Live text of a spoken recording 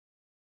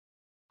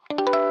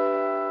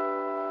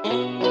Hey,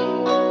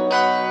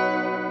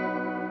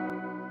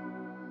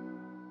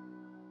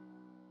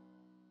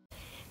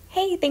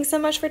 thanks so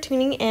much for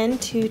tuning in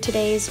to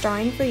today's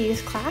Drawing for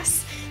Youth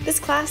class. This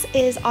class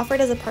is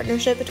offered as a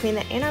partnership between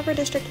the Ann Arbor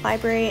District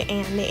Library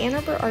and the Ann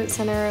Arbor Art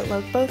Center,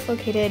 both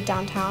located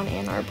downtown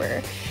Ann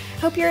Arbor.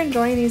 Hope you're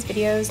enjoying these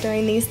videos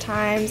during these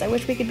times. I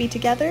wish we could be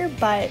together,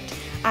 but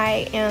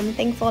I am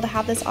thankful to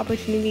have this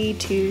opportunity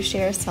to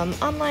share some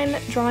online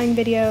drawing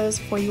videos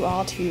for you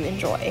all to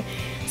enjoy.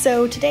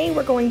 So today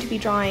we're going to be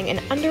drawing an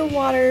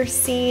underwater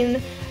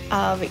scene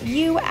of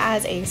you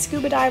as a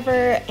scuba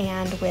diver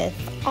and with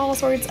all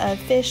sorts of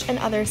fish and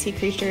other sea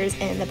creatures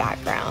in the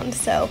background.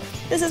 So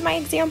this is my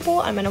example.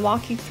 I'm going to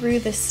walk you through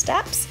the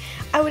steps.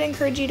 I would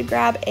encourage you to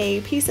grab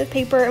a piece of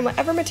paper and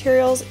whatever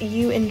materials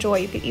you enjoy.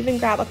 You could even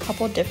grab a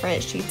couple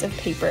different sheets of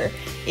paper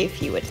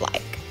if you would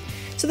like.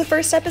 So the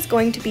first step is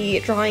going to be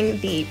drawing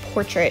the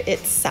portrait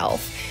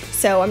itself.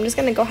 So I'm just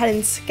going to go ahead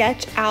and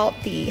sketch out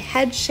the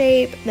head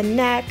shape, the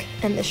neck,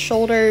 and the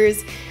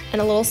shoulders,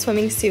 and a little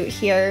swimming suit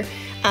here.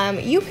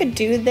 You could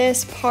do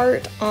this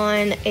part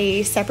on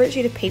a separate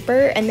sheet of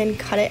paper and then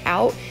cut it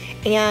out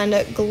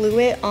and glue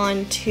it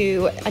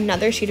onto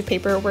another sheet of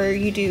paper where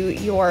you do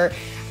your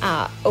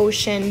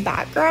ocean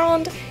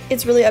background.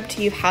 It's really up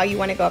to you how you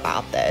want to go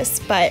about this,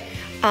 but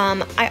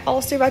I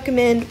also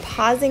recommend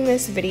pausing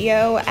this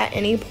video at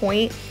any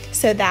point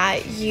so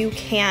that you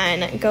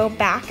can go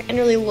back and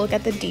really look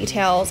at the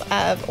details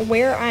of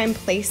where I'm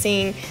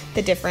placing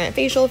the different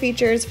facial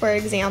features, for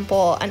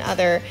example, and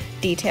other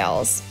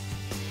details.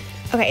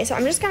 Okay, so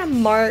I'm just gonna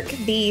mark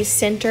the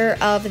center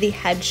of the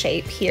head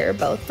shape here,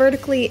 both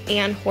vertically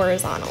and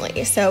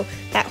horizontally. So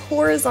that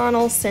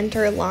horizontal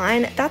center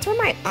line, that's where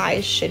my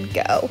eyes should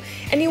go.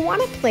 And you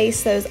wanna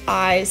place those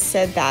eyes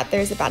so that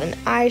there's about an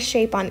eye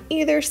shape on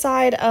either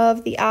side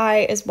of the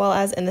eye as well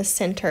as in the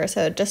center.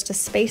 So just to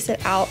space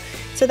it out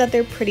so that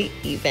they're pretty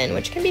even,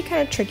 which can be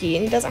kind of tricky,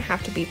 and it doesn't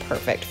have to be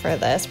perfect for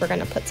this. We're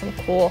gonna put some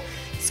cool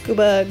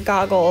scuba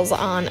goggles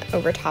on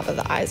over top of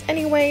the eyes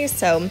anyway,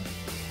 so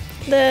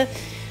the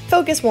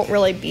focus won't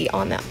really be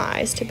on the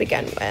eyes to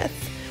begin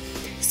with.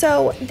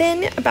 So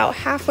then about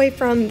halfway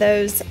from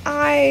those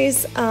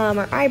eyes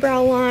or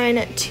eyebrow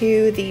line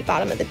to the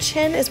bottom of the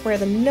chin is where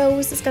the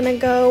nose is gonna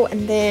go,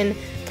 and then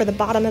for the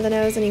bottom of the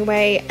nose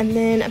anyway, and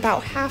then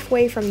about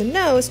halfway from the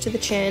nose to the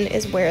chin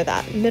is where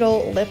that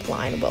middle lip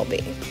line will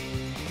be.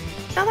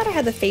 Now that I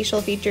have the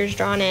facial features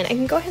drawn in, I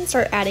can go ahead and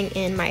start adding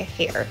in my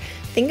hair.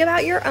 Think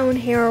about your own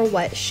hair.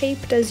 What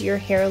shape does your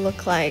hair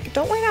look like?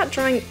 Don't worry about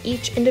drawing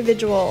each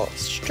individual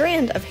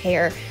strand of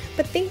hair,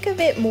 but think of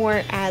it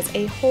more as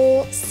a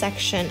whole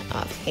section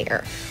of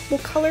hair. We'll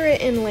color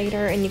it in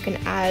later and you can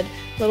add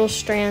little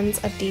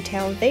strands of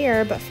detail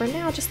there, but for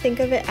now just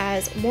think of it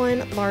as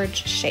one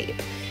large shape.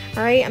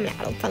 All right, I'm gonna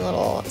add a fun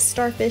little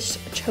starfish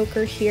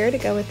choker here to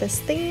go with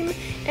this theme,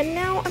 and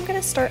now I'm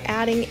gonna start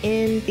adding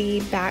in the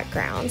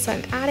background. So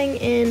I'm adding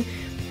in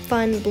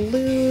fun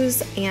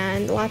blues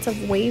and lots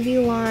of wavy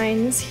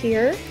lines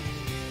here.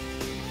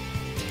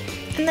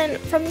 And then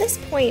from this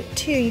point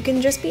too, you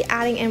can just be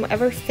adding in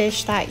whatever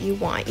fish that you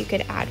want. You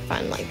could add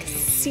fun like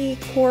sea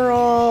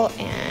coral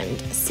and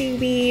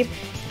seaweed,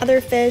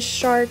 other fish,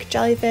 shark,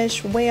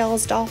 jellyfish,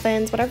 whales,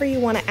 dolphins, whatever you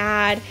want to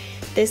add.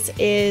 This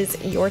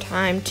is your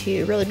time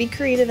to really be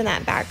creative in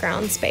that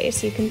background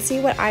space. You can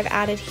see what I've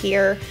added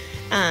here.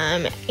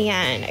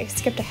 And I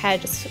skipped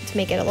ahead just to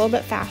make it a little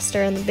bit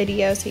faster in the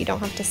video so you don't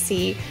have to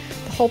see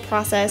the whole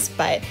process,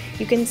 but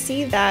you can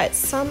see that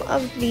some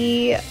of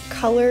the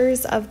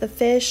colors of the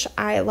fish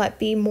I let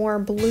be more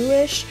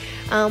bluish,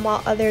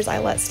 while others I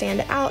let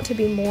stand out to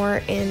be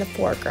more in the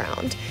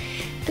foreground.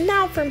 And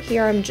now from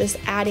here I'm just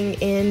adding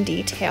in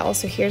detail.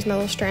 So here's my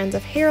little strands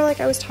of hair like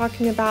I was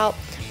talking about,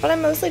 but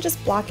I'm mostly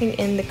just blocking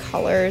in the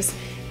colors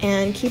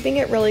and keeping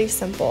it really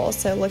simple.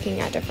 So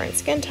looking at different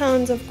skin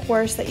tones, of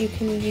course, that you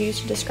can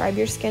use to describe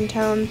your skin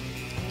tone,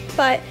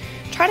 but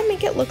try to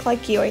make it look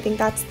like you. I think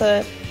that's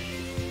a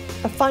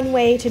fun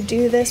way to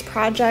do this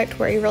project,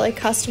 where you really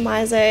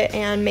customize it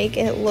and make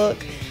it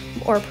look,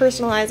 or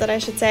personalize it I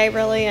should say,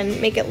 really,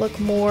 and make it look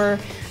more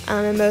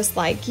and most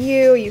like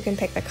you. You can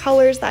pick the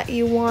colors that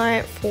you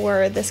want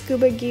for the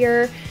scuba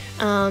gear,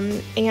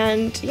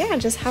 and yeah,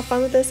 just have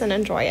fun with this and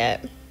enjoy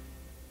it.